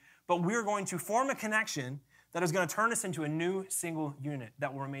maybe, but we're going to form a connection that is going to turn us into a new single unit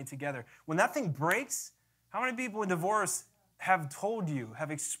that will remain together. When that thing breaks, how many people in divorce have told you,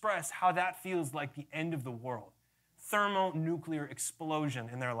 have expressed how that feels like the end of the world? Thermonuclear explosion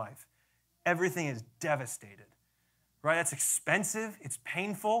in their life. Everything is devastated, right? That's expensive. It's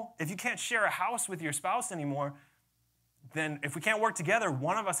painful. If you can't share a house with your spouse anymore, then if we can't work together,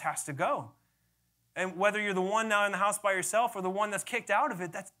 one of us has to go. And whether you're the one now in the house by yourself or the one that's kicked out of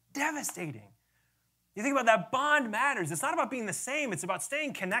it, that's devastating. You think about that, bond matters. It's not about being the same. It's about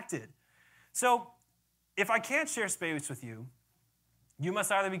staying connected. So if I can't share space with you, you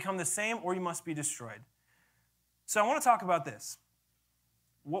must either become the same or you must be destroyed. So I want to talk about this.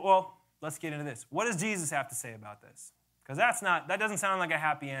 Well, let's get into this. What does Jesus have to say about this? Because that doesn't sound like a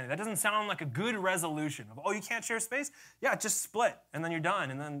happy ending. That doesn't sound like a good resolution of, oh, you can't share space? Yeah, just split, and then you're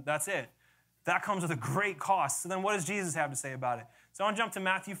done, and then that's it. That comes with a great cost. So then what does Jesus have to say about it? So I want to jump to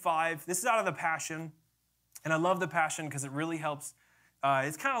Matthew 5. This is out of the Passion, and I love the Passion because it really helps.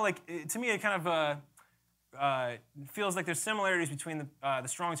 It's kind of like, to me, it kind of feels like there's similarities between the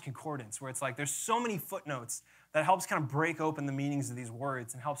Strong's Concordance, where it's like there's so many footnotes that helps kind of break open the meanings of these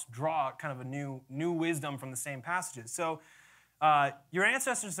words and helps draw kind of a new wisdom from the same passages. So your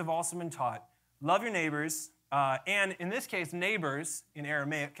ancestors have also been taught, love your neighbors, and in this case, neighbors in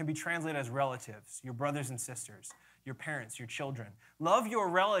Aramaic can be translated as relatives, your brothers and sisters, your parents, your children. Love your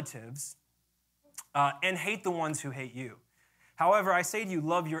relatives and hate the ones who hate you. However, I say to you,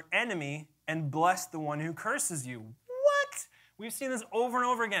 love your enemy and bless the one who curses you. What? We've seen this over and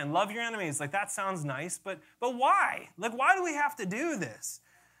over again. Love your enemies. Like, that sounds nice, but why? Like, why do we have to do this?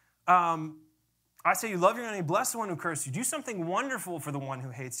 I say you love your enemy, bless the one who curses you. Do something wonderful for the one who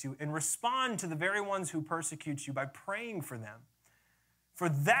hates you, and respond to the very ones who persecute you by praying for them. For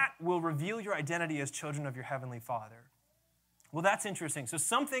that will reveal your identity as children of your heavenly Father. Well, that's interesting. So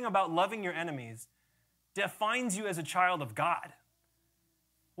something about loving your enemies defines you as a child of God.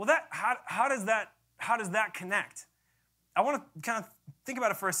 Well, how does that connect? I want to kind of think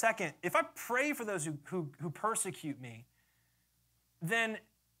about it for a second. If I pray for those who persecute me, then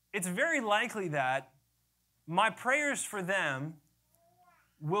it's very likely that my prayers for them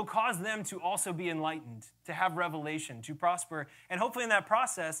will cause them to also be enlightened, to have revelation, to prosper. And hopefully in that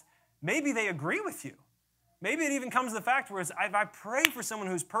process, maybe they agree with you. Maybe it even comes to the fact where if I pray for someone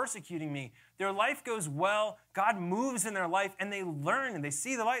who's persecuting me, their life goes well, God moves in their life, and they learn, and they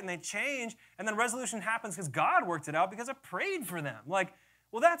see the light, and they change, and then resolution happens because God worked it out because I prayed for them. Like,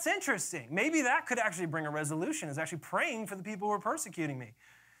 well, that's interesting. Maybe that could actually bring a resolution, is actually praying for the people who are persecuting me.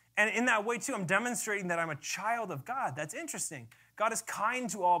 And in that way, too, I'm demonstrating that I'm a child of God. That's interesting. God is kind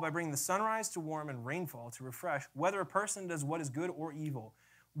to all by bringing the sunrise to warm and rainfall to refresh, whether a person does what is good or evil.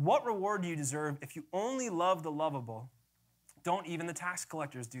 What reward do you deserve if you only love the lovable? Don't even the tax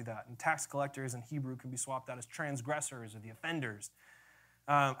collectors do that. And tax collectors in Hebrew can be swapped out as transgressors or the offenders.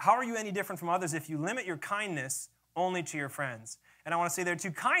 How are you any different from others if you limit your kindness only to your friends? And I want to say there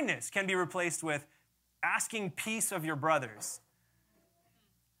too, kindness can be replaced with asking peace of your brothers.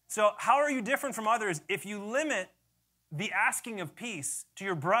 So how are you different from others if you limit the asking of peace to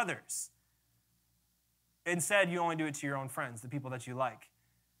your brothers? Instead, you only do it to your own friends, the people that you like.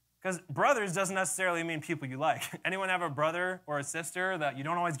 Because brothers doesn't necessarily mean people you like. Anyone have a brother or a sister that you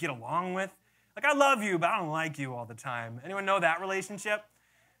don't always get along with? Like, I love you, but I don't like you all the time. Anyone know that relationship?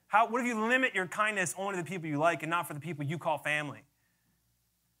 What if you limit your kindness only to the people you like and not for the people you call family?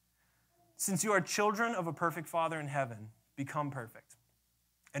 Since you are children of a perfect Father in heaven, become perfect.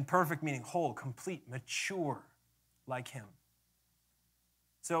 And perfect meaning whole, complete, mature, like him.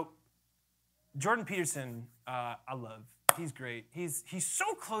 So, Jordan Peterson, I love. He's great. He's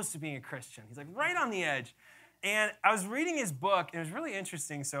so close to being a Christian. He's like right on the edge. And I was reading his book, and it was really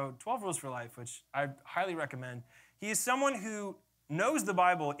interesting. So 12 Rules for Life, which I highly recommend. He is someone who knows the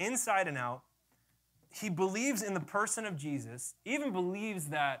Bible inside and out. He believes in the person of Jesus, even believes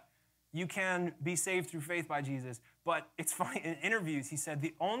that you can be saved through faith by Jesus. But it's funny, in interviews, he said,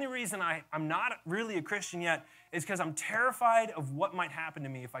 the only reason I'm not really a Christian yet is because I'm terrified of what might happen to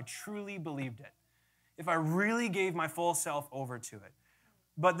me if I truly believed it, if I really gave my full self over to it.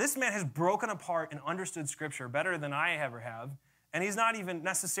 But this man has broken apart and understood Scripture better than I ever have, and he's not even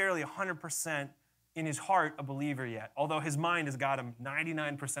necessarily 100% in his heart a believer yet, although his mind has got him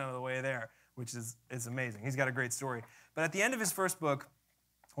 99% of the way there, which is amazing. He's got a great story. But at the end of his first book,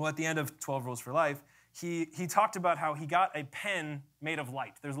 at the end of 12 Rules for Life, he talked about how he got a pen made of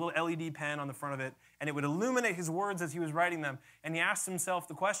light. There's a little LED pen on the front of it, and it would illuminate his words as he was writing them. And he asked himself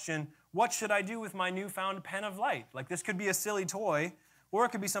the question, what should I do with my newfound pen of light? Like, this could be a silly toy, or it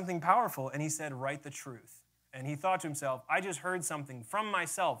could be something powerful. And he said, write the truth. And he thought to himself, I just heard something from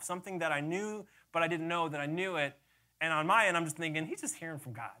myself, something that I knew, but I didn't know that I knew it. And on my end, I'm just thinking, he's just hearing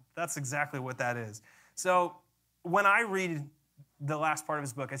from God. That's exactly what that is. So when I read the last part of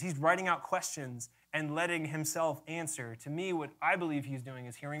his book, as he's writing out questions and letting himself answer, to me, what I believe he's doing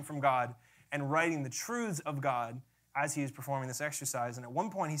is hearing from God and writing the truths of God as he is performing this exercise. And at one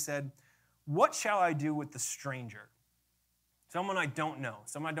point he said, what shall I do with the stranger? Someone I don't know,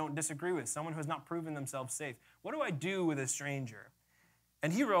 someone I don't disagree with, someone who has not proven themselves safe. What do I do with a stranger?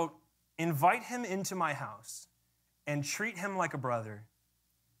 And he wrote, invite him into my house and treat him like a brother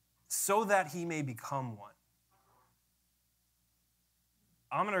so that he may become one.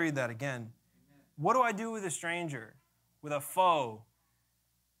 I'm going to read that again. What do I do with a stranger, with a foe?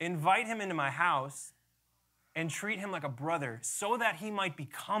 Invite him into my house and treat him like a brother so that he might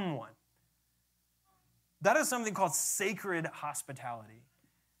become one. That is something called sacred hospitality.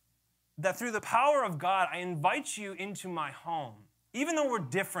 That through the power of God, I invite you into my home. Even though we're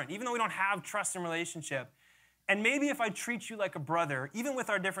different, even though we don't have trust and relationship, and maybe if I treat you like a brother, even with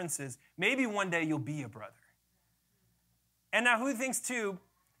our differences, maybe one day you'll be a brother. And now who thinks too,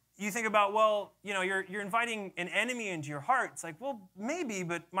 you think about, well, you know, you're inviting an enemy into your heart. It's like, well, maybe,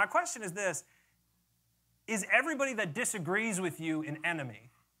 but my question is this. Is everybody that disagrees with you an enemy?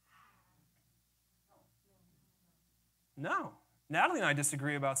 No. Natalie and I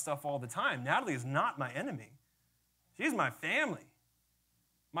disagree about stuff all the time. Natalie is not my enemy. She's my family.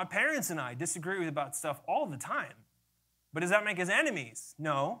 My parents and I disagree about stuff all the time. But does that make us enemies?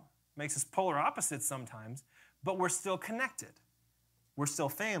 No. It makes us polar opposites sometimes. But we're still connected. We're still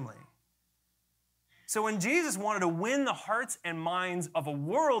family. So when Jesus wanted to win the hearts and minds of a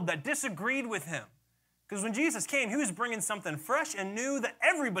world that disagreed with him, because when Jesus came, he was bringing something fresh and new that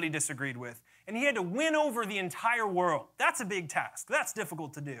everybody disagreed with, and he had to win over the entire world. That's a big task. That's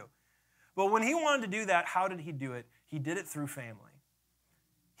difficult to do. But when he wanted to do that, how did he do it? He did it through family.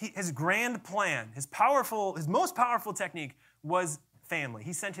 His grand plan, his most powerful technique was family.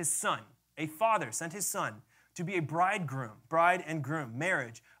 He sent his son, a father sent his son to be a bride and groom,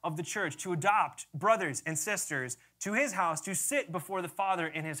 marriage of the church, to adopt brothers and sisters to his house, to sit before the Father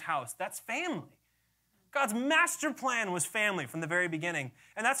in his house. That's family. God's master plan was family from the very beginning.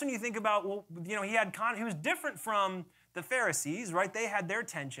 And that's when you think about, well, you know, he was different from the Pharisees, right? They had their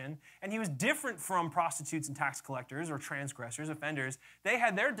tension. And he was different from prostitutes and tax collectors or transgressors, offenders. They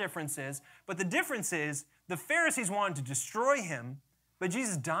had their differences. But the difference is the Pharisees wanted to destroy him, but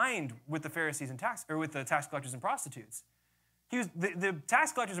Jesus dined with the Pharisees and with the tax collectors and prostitutes. The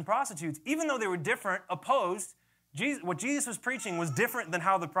tax collectors and prostitutes, even though they were different, opposed. What Jesus was preaching was different than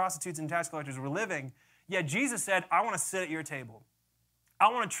how the prostitutes and tax collectors were living. Yet Jesus said, I want to sit at your table.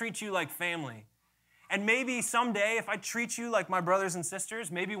 I want to treat you like family. And maybe someday, if I treat you like my brothers and sisters,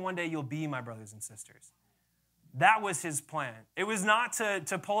 maybe one day you'll be my brothers and sisters. That was his plan. It was not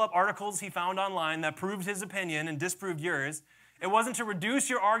to pull up articles he found online that proved his opinion and disproved yours. It wasn't to reduce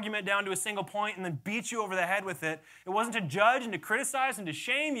your argument down to a single point and then beat you over the head with it. It wasn't to judge and to criticize and to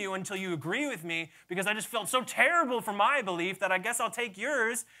shame you until you agree with me because I just felt so terrible for my belief that I guess I'll take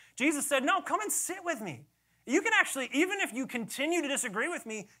yours. Jesus said, no, come and sit with me. You can actually, even if you continue to disagree with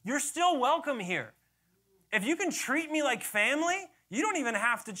me, you're still welcome here. If you can treat me like family, you don't even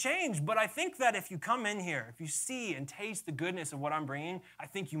have to change. But I think that if you come in here, if you see and taste the goodness of what I'm bringing, I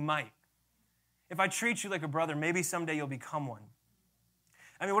think you might. If I treat you like a brother, maybe someday you'll become one.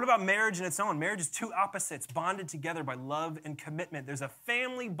 I mean, what about marriage in its own? Marriage is two opposites bonded together by love and commitment. There's a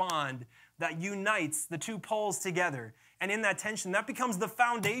family bond that unites the two poles together. And in that tension, that becomes the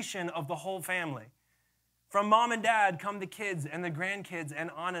foundation of the whole family. From mom and dad come the kids and the grandkids and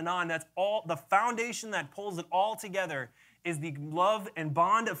on and on. That's all. The foundation that pulls it all together is the love and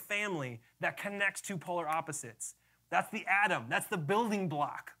bond of family that connects two polar opposites. That's the atom. That's the building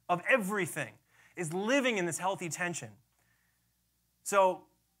block of everything, is living in this healthy tension. So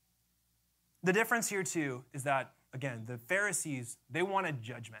the difference here too is that, again, the Pharisees, they wanted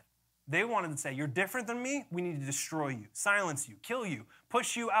judgment. They wanted to say, you're different than me, we need to destroy you, silence you, kill you,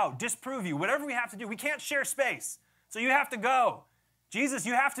 push you out, disprove you, whatever we have to do. We can't share space, so you have to go. Jesus,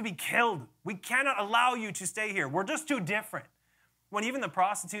 you have to be killed. We cannot allow you to stay here. We're just too different. When even the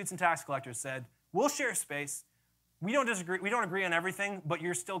prostitutes and tax collectors said, we'll share space, we don't disagree, we don't agree on everything, but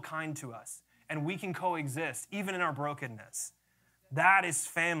you're still kind to us, and we can coexist, even in our brokenness. That is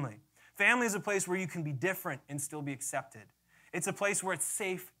family. Family is a place where you can be different and still be accepted. It's a place where it's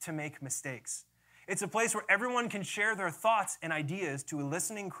safe to make mistakes. It's a place where everyone can share their thoughts and ideas to a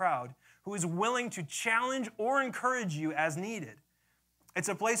listening crowd who is willing to challenge or encourage you as needed. It's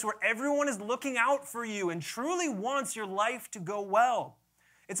a place where everyone is looking out for you and truly wants your life to go well.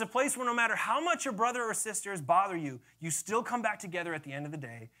 It's a place where no matter how much your brother or sisters bother you, you still come back together at the end of the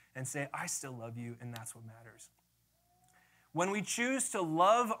day and say, I still love you, and that's what matters. When we choose to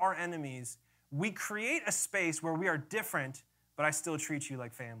love our enemies, we create a space where we are different, but I still treat you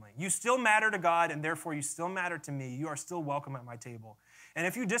like family. You still matter to God, and therefore you still matter to me. You are still welcome at my table. And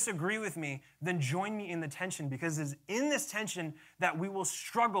if you disagree with me, then join me in the tension, because it's in this tension that we will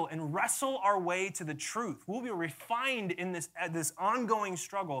struggle and wrestle our way to the truth. We'll be refined in this ongoing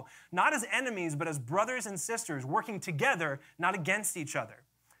struggle, not as enemies, but as brothers and sisters working together, not against each other.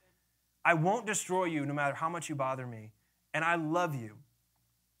 I won't destroy you no matter how much you bother me, and I love you.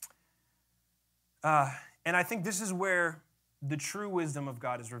 And I think this is where the true wisdom of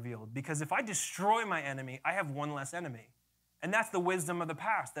God is revealed, because if I destroy my enemy, I have one less enemy. And that's the wisdom of the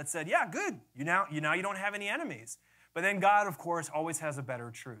past that said, yeah, good, you don't have any enemies. But then God, of course, always has a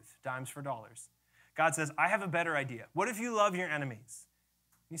better truth, dimes for dollars. God says, I have a better idea. What if you love your enemies?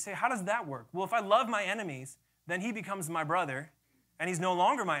 You say, how does that work? Well, if I love my enemies, then he becomes my brother, and he's no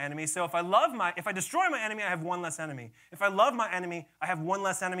longer my enemy. So if I destroy my enemy, I have one less enemy. If I love my enemy, I have one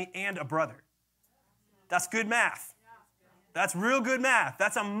less enemy and a brother. That's good math. That's real good math.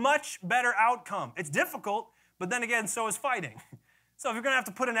 That's a much better outcome. It's difficult, but then again, so is fighting. So if you're going to have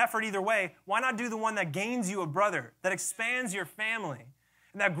to put an effort either way, why not do the one that gains you a brother, that expands your family,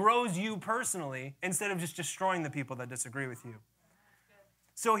 and that grows you personally, instead of just destroying the people that disagree with you?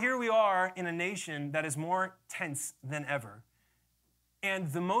 So here we are in a nation that is more tense than ever.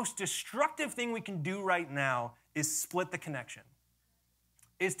 And the most destructive thing we can do right now is split the connection.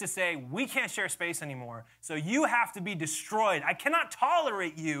 Is to say, we can't share space anymore, so you have to be destroyed. I cannot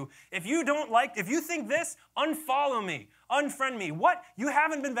tolerate you. If you think this, unfollow me, unfriend me. What? You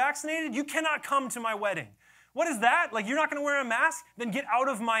haven't been vaccinated? You cannot come to my wedding. What is that? Like, you're not going to wear a mask? Then get out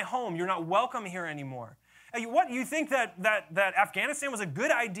of my home. You're not welcome here anymore. What? You think that Afghanistan was a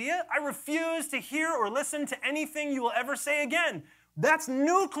good idea? I refuse to hear or listen to anything you will ever say again. That's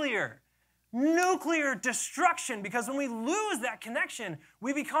nuclear. Nuclear destruction, because when we lose that connection,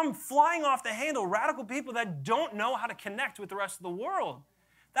 we become flying off the handle, radical people that don't know how to connect with the rest of the world.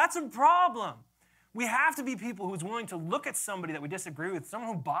 That's a problem. We have to be people who's willing to look at somebody that we disagree with,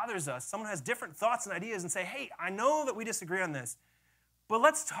 someone who bothers us, someone who has different thoughts and ideas, and say, hey, I know that we disagree on this, but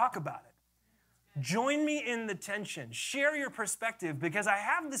let's talk about it. Join me in the tension. Share your perspective, because I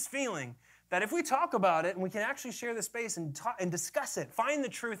have this feeling that if we talk about it and we can actually share the space and discuss it, find the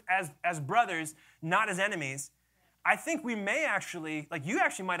truth as brothers, not as enemies, I think we may actually, you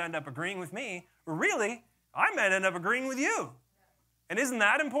actually might end up agreeing with me, or really, I might end up agreeing with you. And isn't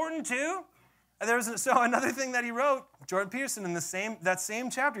that important too? So another thing that he wrote, Jordan Peterson, in that same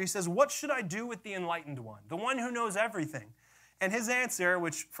chapter, he says, what should I do with the enlightened one, the one who knows everything? And his answer,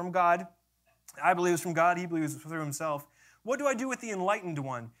 which from God, I believe it's from God. He believes it's through himself. What do I do with the enlightened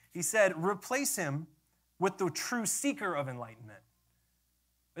one? He said, replace him with the true seeker of enlightenment.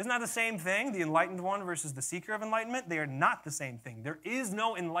 Isn't that the same thing, the enlightened one versus the seeker of enlightenment? They are not the same thing. There is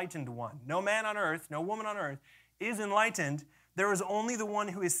no enlightened one. No man on earth, no woman on earth is enlightened. There is only the one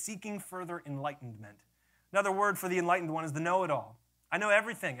who is seeking further enlightenment. Another word for the enlightened one is the know-it-all. I know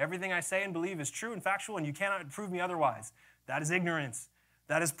everything. Everything I say and believe is true and factual, and you cannot prove me otherwise. That is ignorance.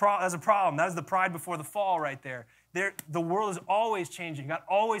 That is a problem. That is the pride before the fall right there. The world is always changing. God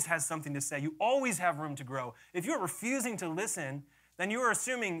always has something to say. You always have room to grow. If you're refusing to listen, then you are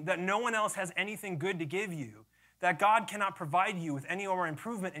assuming that no one else has anything good to give you, that God cannot provide you with any more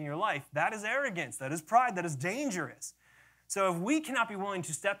improvement in your life. That is arrogance. That is pride. That is dangerous. So if we cannot be willing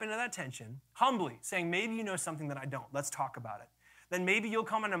to step into that tension, humbly, saying, maybe you know something that I don't, let's talk about it. Then maybe you'll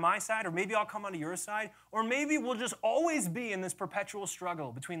come onto my side, or maybe I'll come onto your side, or maybe we'll just always be in this perpetual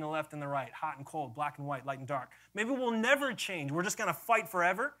struggle between the left and the right, hot and cold, black and white, light and dark. Maybe we'll never change. We're just going to fight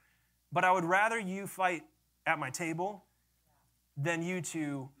forever. But I would rather you fight at my table than you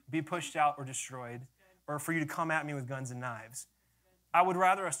to be pushed out or destroyed, or for you to come at me with guns and knives. I would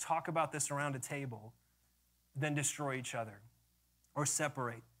rather us talk about this around a table than destroy each other or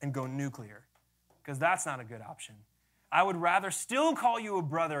separate and go nuclear, because that's not a good option. I would rather still call you a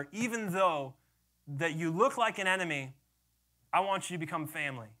brother, even though that you look like an enemy. I want you to become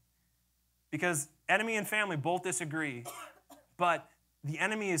family, because enemy and family both disagree, but the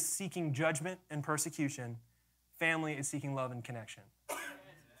enemy is seeking judgment and persecution. Family is seeking love and connection.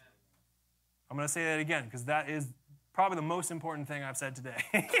 I'm going to say that again, because that is probably the most important thing I've said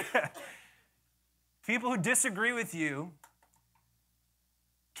today. People who disagree with you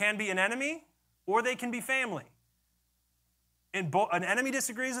can be an enemy, or they can be family. An enemy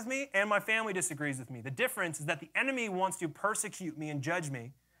disagrees with me, and my family disagrees with me. The difference is that the enemy wants to persecute me and judge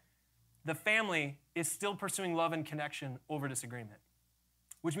me. The family is still pursuing love and connection over disagreement,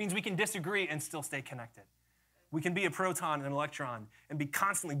 which means we can disagree and still stay connected. We can be a proton and an electron and be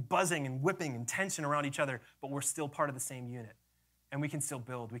constantly buzzing and whipping and tension around each other, but we're still part of the same unit. And we can still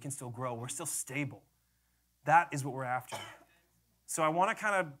build, we can still grow, we're still stable. That is what we're after. So I want to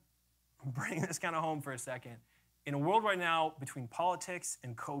kind of bring this kind of home for a second. In a world right now between politics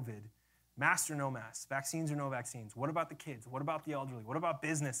and COVID, masks or no masks, vaccines or no vaccines, what about the kids? What about the elderly? What about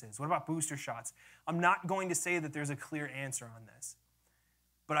businesses? What about booster shots? I'm not going to say that there's a clear answer on this.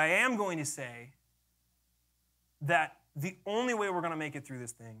 But I am going to say that the only way we're going to make it through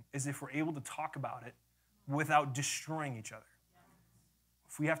this thing is if we're able to talk about it without destroying each other.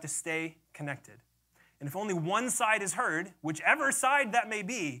 If we have to stay connected. And if only one side is heard, whichever side that may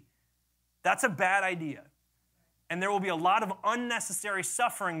be, that's a bad idea. And there will be a lot of unnecessary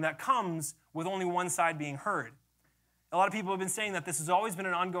suffering that comes with only one side being heard. A lot of people have been saying that this has always been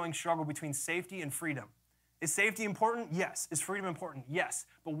an ongoing struggle between safety and freedom. Is safety important? Yes. Is freedom important? Yes.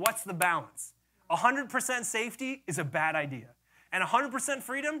 But what's the balance? 100% safety is a bad idea. And 100%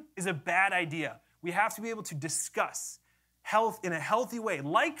 freedom is a bad idea. We have to be able to discuss health in a healthy way.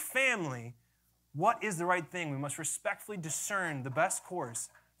 Like family, what is the right thing? We must respectfully discern the best course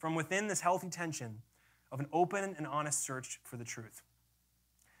from within this healthy tension of an open and honest search for the truth.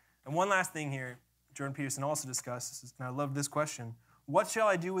 And one last thing here, Jordan Peterson also discussed, and I love this question: what shall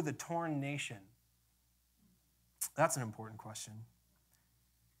I do with a torn nation? That's an important question.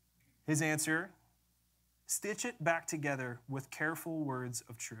 His answer: stitch it back together with careful words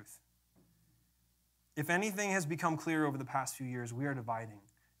of truth. If anything has become clear over the past few years, we are dividing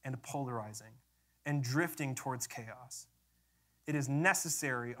and polarizing and drifting towards chaos. It is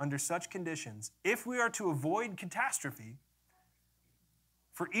necessary under such conditions, if we are to avoid catastrophe,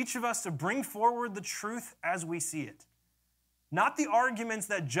 for each of us to bring forward the truth as we see it. Not the arguments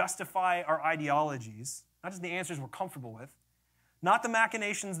that justify our ideologies, not just the answers we're comfortable with, not the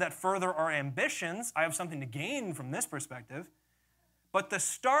machinations that further our ambitions. I have something to gain from this perspective, but the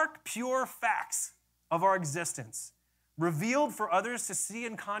stark, pure facts of our existence, revealed for others to see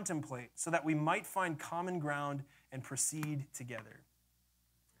and contemplate, so that we might find common ground and proceed together.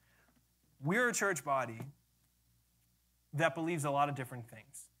 We're a church body that believes a lot of different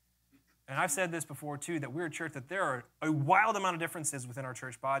things. And I've said this before too, that we're a church that there are a wild amount of differences within our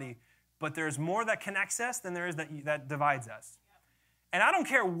church body, but there's more that connects us than there is that divides us. And I don't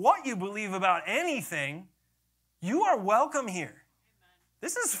care what you believe about anything, you are welcome here.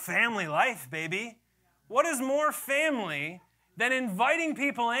 This is family life, baby. What is more family than inviting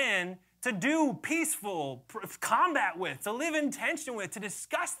people in to do peaceful combat with, to live in tension with, to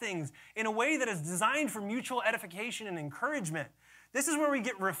discuss things in a way that is designed for mutual edification and encouragement? This is where we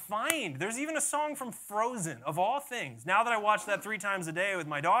get refined. There's even a song from Frozen, of all things. Now that I watch that 3 times a day with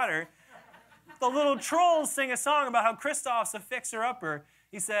my daughter, the little trolls sing a song about how Kristoff's a fixer-upper.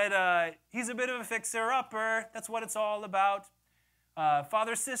 He said, he's a bit of a fixer-upper. That's what it's all about.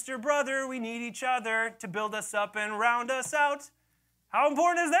 Father, sister, brother, we need each other to build us up and round us out. How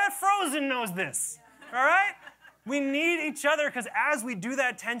important is that? Frozen knows this. All right? We need each other because as we do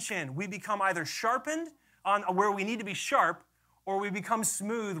that tension, we become either sharpened on where we need to be sharp, or we become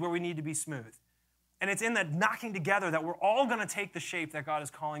smooth where we need to be smooth. And it's in that knocking together that we're all going to take the shape that God is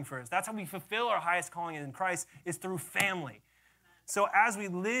calling for us. That's how we fulfill our highest calling in Christ, is through family. So as we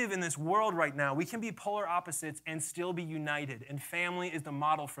live in this world right now, we can be polar opposites and still be united. And family is the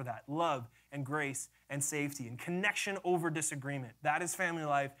model for that. Love and grace and safety and connection over disagreement. That is family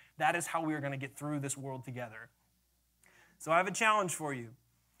life. That is how we are going to get through this world together. So I have a challenge for you.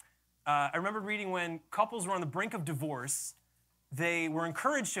 I remember reading when couples were on the brink of divorce, they were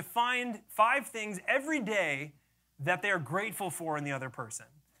encouraged to find 5 things every day that they are grateful for in the other person.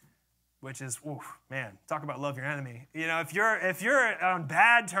 Which is, man, talk about love your enemy. You know, if you're on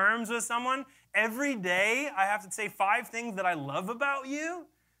bad terms with someone, every day I have to say 5 things that I love about you.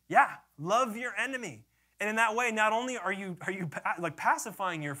 Yeah, love your enemy. And in that way, not only are you like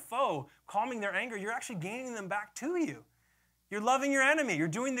pacifying your foe, calming their anger, you're actually gaining them back to you. You're loving your enemy. You're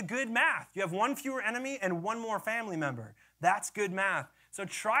doing the good math. You have 1 fewer enemy and 1 more family member. That's good math. So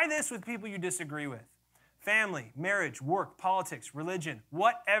try this with people you disagree with. Family, marriage, work, politics, religion,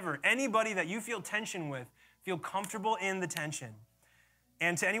 whatever. Anybody that you feel tension with, feel comfortable in the tension.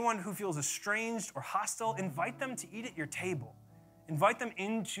 And to anyone who feels estranged or hostile, invite them to eat at your table. Invite them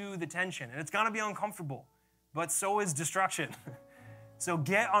into the tension. And it's going to be uncomfortable, but so is destruction. So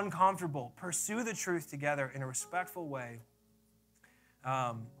get uncomfortable. Pursue the truth together in a respectful way.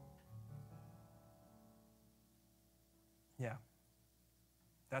 Yeah,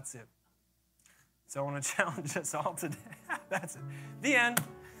 that's it. So I want to challenge us all today. That's it. The end.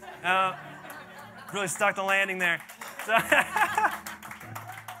 Really stuck the landing there. So